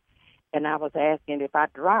up, and I was asking if I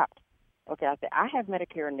dropped. Okay, I said, I have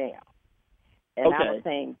Medicare now. And I was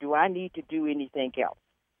saying, do I need to do anything else?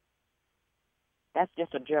 That's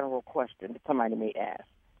just a general question that somebody may ask.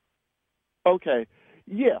 Okay.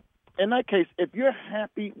 Yeah. In that case, if you're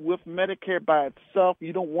happy with Medicare by itself,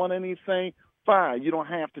 you don't want anything, fine. You don't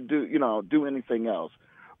have to do anything else.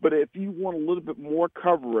 But if you want a little bit more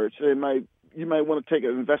coverage, you might want to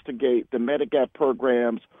investigate the Medigap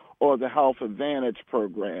programs or the Health Advantage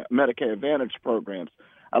program, Medicare Advantage programs.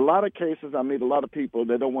 A lot of cases, I meet a lot of people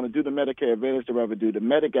that don't want to do the Medicare Advantage, they rather do the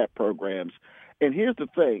Medigap programs. And here's the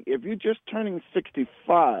thing. If you're just turning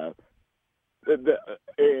 65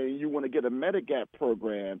 and you want to get a Medigap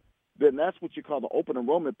program, then that's what you call the open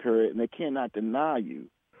enrollment period, and they cannot deny you.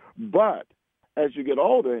 But as you get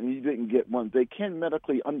older and you didn't get one, they can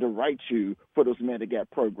medically underwrite you for those Medigap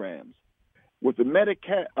programs. With the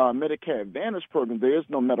Medicare Advantage program, there is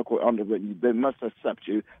no medical underwriting. They must accept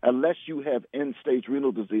you unless you have end-stage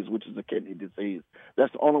renal disease, which is a kidney disease.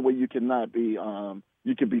 That's the only way you cannot be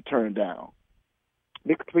you can be turned down.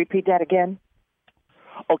 Repeat that again.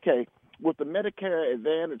 Okay. With the Medicare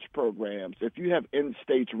Advantage programs, if you have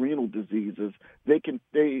end-stage renal diseases, they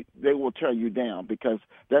will turn you down because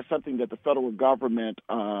that's something that the federal government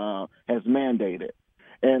has mandated.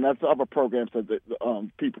 And that's other programs that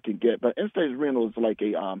people can get. But end-stage renal is like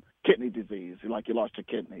a kidney disease, like you lost your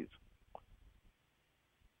kidneys.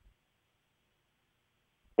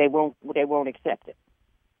 They won't accept it.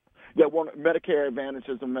 Medicare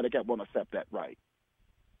Advantages and Medicare won't accept that, right?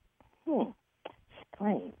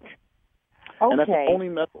 Strange. Okay. And that's the only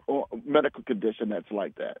medical condition that's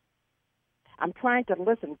like that. I'm trying to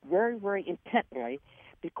listen very, very intently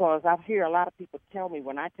because I hear a lot of people tell me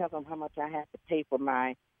when I tell them how much I have to pay for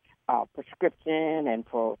my prescription and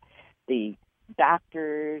for the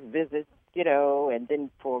doctor's visits, and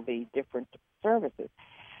then for the different services.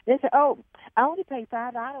 They say, I only pay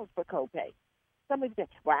 $5 for copay. Somebody said,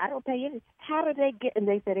 well, I don't pay any. How do they get, and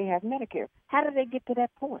they say they have Medicare. How do they get to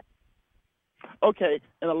that point? Okay,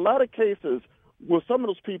 in a lot of cases, with some of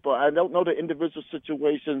those people, I don't know the individual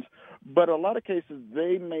situations, but a lot of cases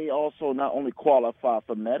they may also not only qualify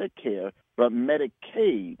for Medicare, but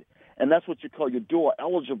Medicaid. And that's what you call your dual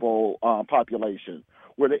eligible population,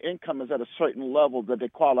 where the income is at a certain level that they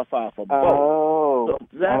qualify for both. Oh, So if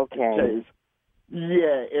that's okay. the case,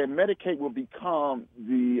 yeah, and Medicaid will become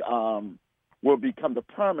the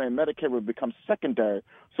primary, and Medicare will become secondary.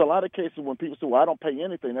 So a lot of cases when people say, well, I don't pay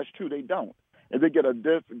anything, that's true, they don't. And they get a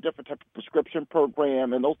different type of prescription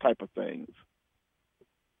program and those type of things.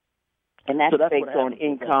 And that's based on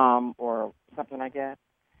income or something like that?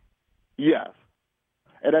 Yes.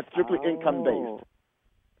 And that's strictly income-based.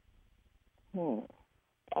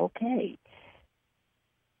 Okay.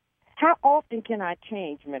 How often can I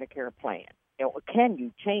change Medicare plan? Or can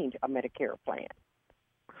you change a Medicare plan?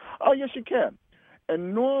 Oh, yes, you can.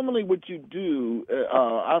 And normally what you do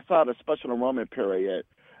outside of special enrollment period,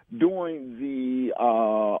 during the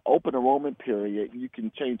open enrollment period, you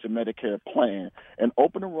can change your Medicare plan. And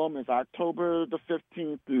open enrollment is October the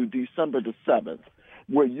 15th through December the 7th,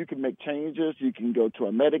 where you can make changes. You can go to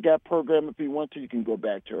a Medigap program if you want to. You can go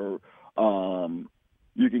back to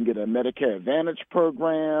you can get a Medicare Advantage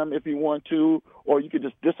program if you want to, or you can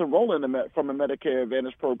just disenroll from a Medicare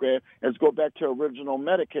Advantage program and go back to original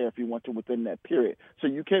Medicare if you want to within that period. So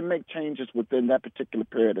you can make changes within that particular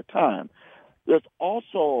period of time. There's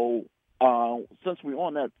also, since we're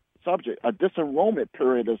on that subject, a disenrollment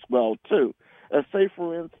period as well, too. Say,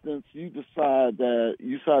 for instance, you decide that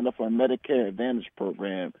you signed up for a Medicare Advantage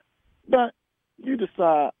program, but you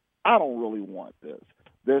decide, I don't really want this.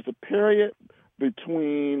 There's a period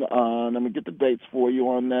between, let me get the dates for you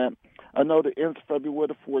on that. I know it ends February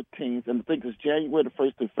the 14th, and I think it's January the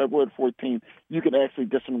 1st to February the 14th. You can actually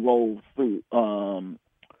disenroll through January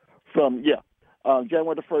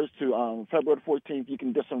the 1st to February the 14th, you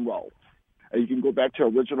can disenroll. And you can go back to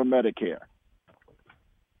original Medicare.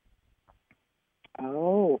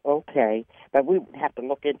 Oh, okay. But we would have to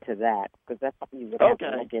look into that because that's something you would have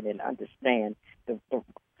to look in and understand the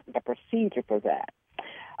procedure for that.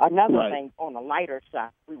 Another thing, on a lighter side,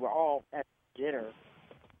 we were all at dinner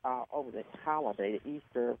over the holiday, the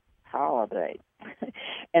Easter holiday.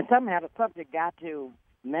 And somehow the subject got to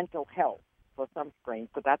mental health for some strange,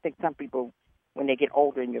 because I think some people, when they get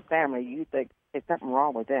older in your family, you think there's something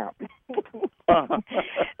wrong with them.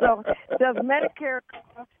 So does Medicare,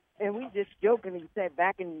 and we just jokingly said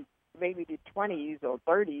back in maybe the 20s or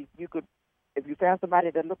 30s, you could, if you found somebody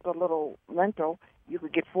that looked a little mental, you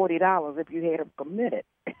could get $40 if you had them committed.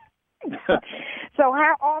 So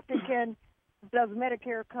how often does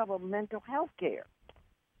Medicare cover mental health care?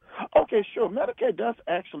 Okay, sure. Medicare does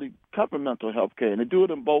actually cover mental health care, and they do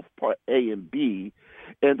it in both Part A and B,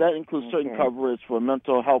 and that includes certain coverage for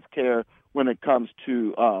mental health care when it comes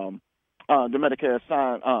to the Medicare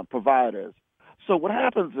assigned providers. So what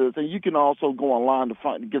happens is, and you can also go online to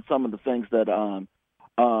get some of the things that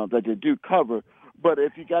that they do cover. But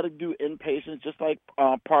if you got to do inpatient, just like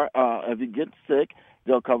if you get sick,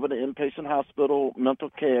 they'll cover the inpatient hospital mental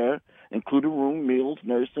care, including room, meals,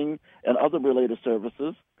 nursing, and other related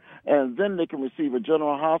services. And then they can receive a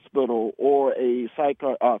general hospital or a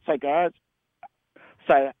psychiatric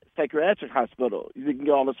hospital. You can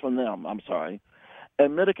get all this from them. I'm sorry.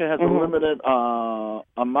 And Medicare has a limited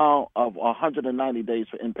amount of 190 days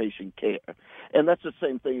for inpatient care. And that's the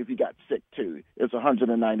same thing if you got sick, too. It's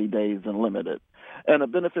 190 days and limited. And a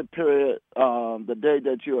benefit period, the day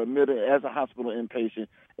that you're admitted as a hospital inpatient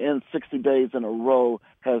in 60 days in a row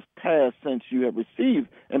has passed since you have received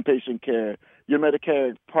inpatient care. Your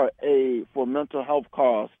Medicare Part A for mental health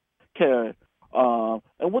cost care.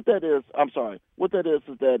 And what that is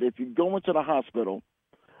that if you go into the hospital,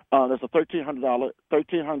 there's a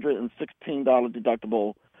 $1,316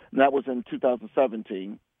 deductible, and that was in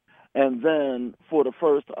 2017. And then for the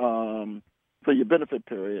first, for your benefit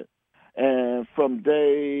period, and from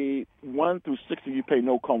day 1 through 60, you pay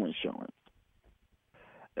no co-insurance.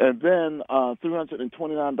 And then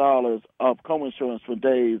 $329 of co-insurance for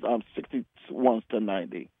days 61 to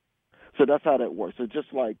 90. So that's how that works. It's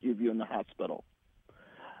just like if you're in the hospital.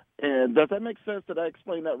 And does that make sense? Did I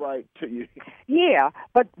explain that right to you? Yeah,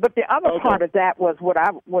 but the other part of that was what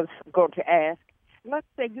I was going to ask. Let's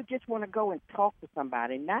say you just want to go and talk to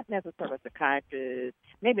somebody, not necessarily a psychiatrist,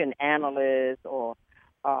 maybe an analyst or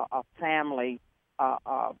a family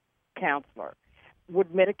counselor. Would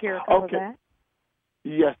Medicare cover that?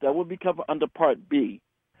 Yes, that would be covered under Part B.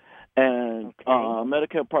 And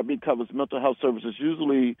Medicare Part B covers mental health services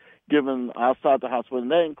usually given outside the hospital,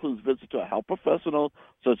 and that includes visits to a health professional,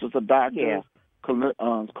 such as a doctor,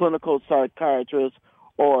 clinical psychiatrist,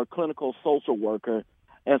 or a clinical social worker,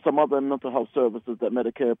 and some other mental health services that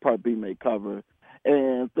Medicare Part B may cover,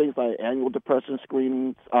 and things like annual depression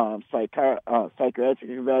screenings, psychiatric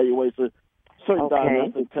evaluation, certain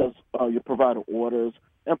diagnostic tests your provider orders,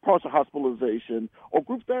 and partial hospitalization or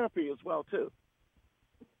group therapy as well, too.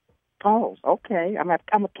 Oh, okay. I'm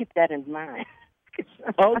gonna keep that in mind.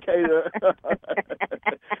 Okay.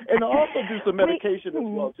 And also do some medication as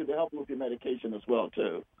well, too, to help with your medication as well,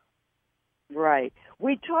 too. Right.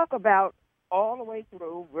 We talk about all the way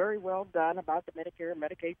through, very well done, about the Medicare and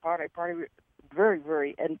Medicaid Part A, very,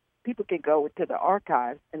 very, and people can go to the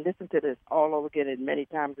archives and listen to this all over again as many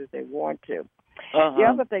times as they want to. The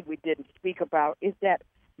other thing we didn't speak about is that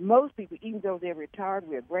most people, even though they're retired,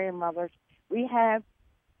 we're grandmothers, we have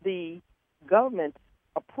the government's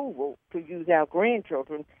approval to use our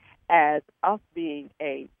grandchildren as us being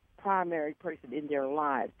a primary person in their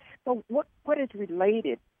lives. So what is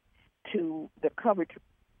related to the coverage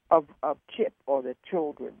of CHIP or the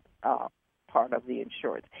children's part of the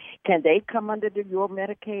insurance? Can they come under your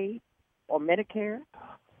Medicaid or Medicare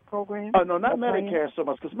program? No, not Medicare so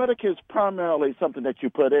much, because Medicare is primarily something that you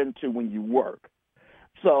put into when you work.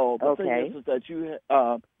 So the thing is that you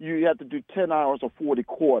have to do 10 hours or 40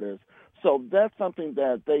 quarters. So that's something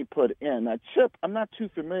that they put in. Now, CHIP, I'm not too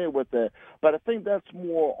familiar with that, but I think that's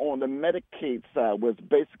more on the Medicaid side, where it's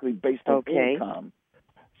basically based on income.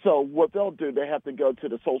 So what they'll do, they have to go to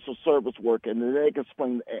the social service worker, and then they can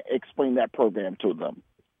explain that program to them.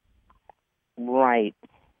 Right.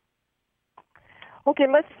 Okay,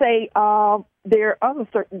 let's say there are other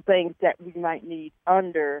certain things that we might need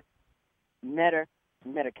under Medicare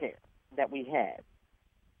that we have.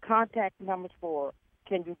 Contact numbers for,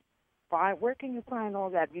 where can you find all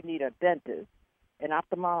that? You need a dentist, an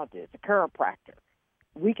ophthalmologist, a chiropractor.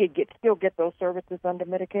 We could still get those services under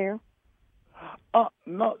Medicare?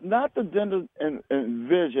 No, not the dental and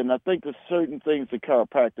vision. I think there's certain things in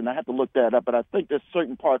chiropractic, and I have to look that up, but I think there's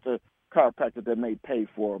certain parts of chiropractic that may pay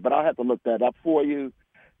for, but I'll have to look that up for you.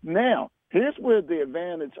 Now, here's where the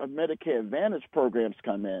advantage of Medicare Advantage programs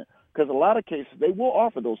come in, because a lot of cases, they will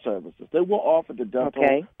offer those services. They will offer the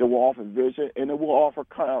dental, they will offer vision, and they will offer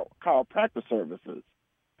chiropractic services.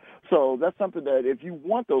 So that's something that if you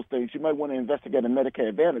want those things, you might want to investigate a Medicare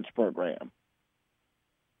Advantage program.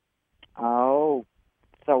 Oh,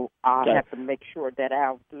 so I'll have to make sure that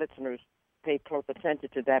our listeners pay close attention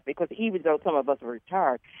to that, because even though some of us are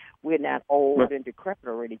retired, we're not old and decrepit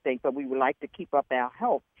or anything, but we would like to keep up our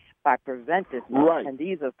health by preventive. Right. And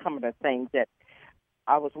these are some of the things that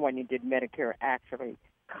I was wondering, did Medicare actually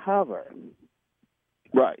cover?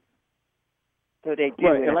 Right. So they do.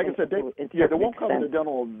 Right, and like I said, they won't cover the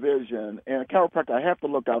dental or vision. And chiropractor, I have to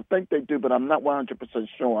look. I think they do, but I'm not 100%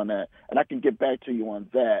 sure on that. And I can get back to you on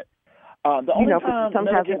that.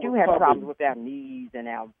 Sometimes we do have problems with our knees and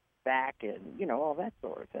our back and, all that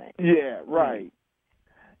sort of thing. Yeah, right.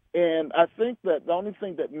 And I think that the only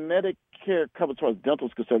thing that Medicare covers as far as dental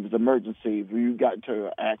is concerned is emergency. If you got into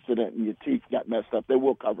an accident and your teeth got messed up, they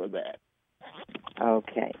will cover that.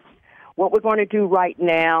 Okay. What we're going to do right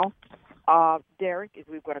now, Derrick, is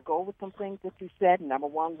we're going to go over some things that you said. Number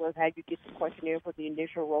one was how you get the questionnaire for the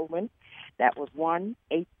initial enrollment. That was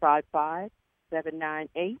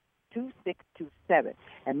 1-855-798-2627.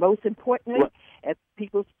 And most importantly, if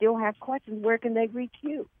people still have questions, where can they reach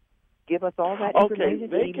you? Give us all that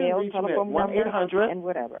information, email, telephone number, and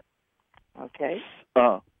whatever. Okay.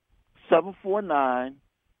 749-5449.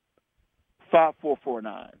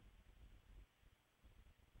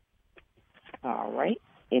 All right.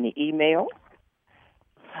 Any email?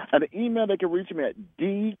 And the email, they can reach me at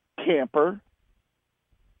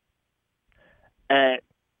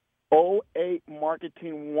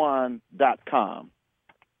dcamper@08marketing1.com.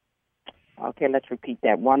 Okay, let's repeat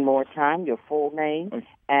that one more time. Your full name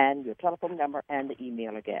and your telephone number and the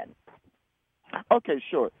email again. Okay,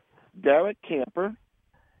 sure. Derrick Camper,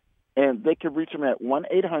 and they can reach him at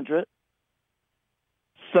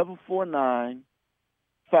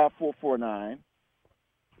 1-800-749-5449.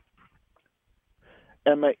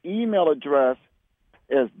 And my email address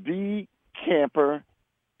is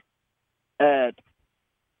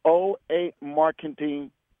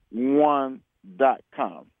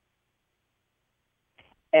dcamper@08marketing1.com.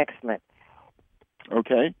 Excellent.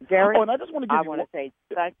 Okay. Derrick, and I just want to give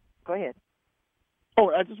go ahead. Oh,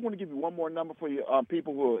 I just want to give you one more number for you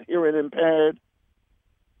people who are hearing impaired.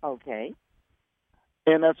 Okay.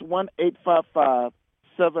 And that's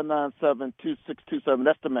 1-855-797-2627.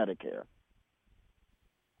 That's the Medicare.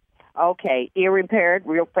 Okay. Ear impaired,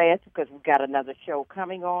 real fast, because we've got another show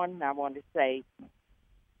coming on. And I want to say,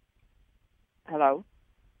 hello?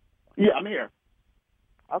 Yeah, I'm here.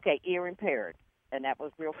 Okay, ear impaired. And that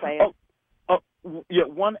was real fast? Yeah,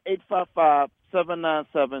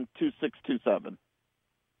 1-855-797-2627.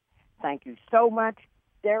 Thank you so much,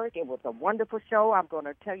 Derrick. It was a wonderful show. I'm going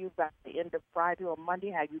to tell you about the end of Friday or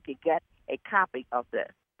Monday how you can get a copy of this.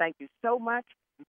 Thank you so much.